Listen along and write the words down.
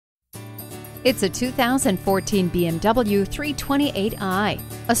It's a 2014 BMW 328i.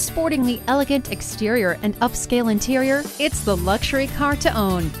 A sportingly elegant exterior and upscale interior, it's the luxury car to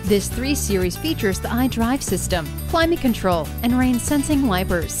own. This 3 Series features the iDrive system, climate control, and rain sensing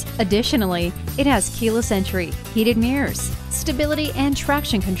wipers. Additionally, it has keyless entry, heated mirrors, stability and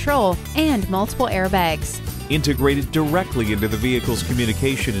traction control, and multiple airbags. Integrated directly into the vehicle's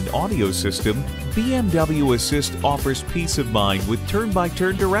communication and audio system, BMW Assist offers peace of mind with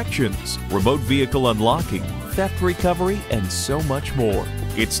turn-by-turn directions, remote vehicle unlocking, theft recovery, and so much more.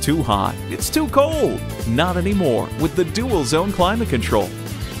 It's too hot, it's too cold. Not anymore with the dual-zone climate control.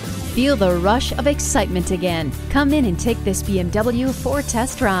 Feel the rush of excitement again. Come in and take this BMW for a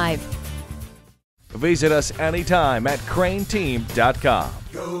test drive. Visit us anytime at crainteam.com.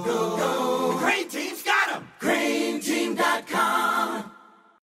 Go, go, go.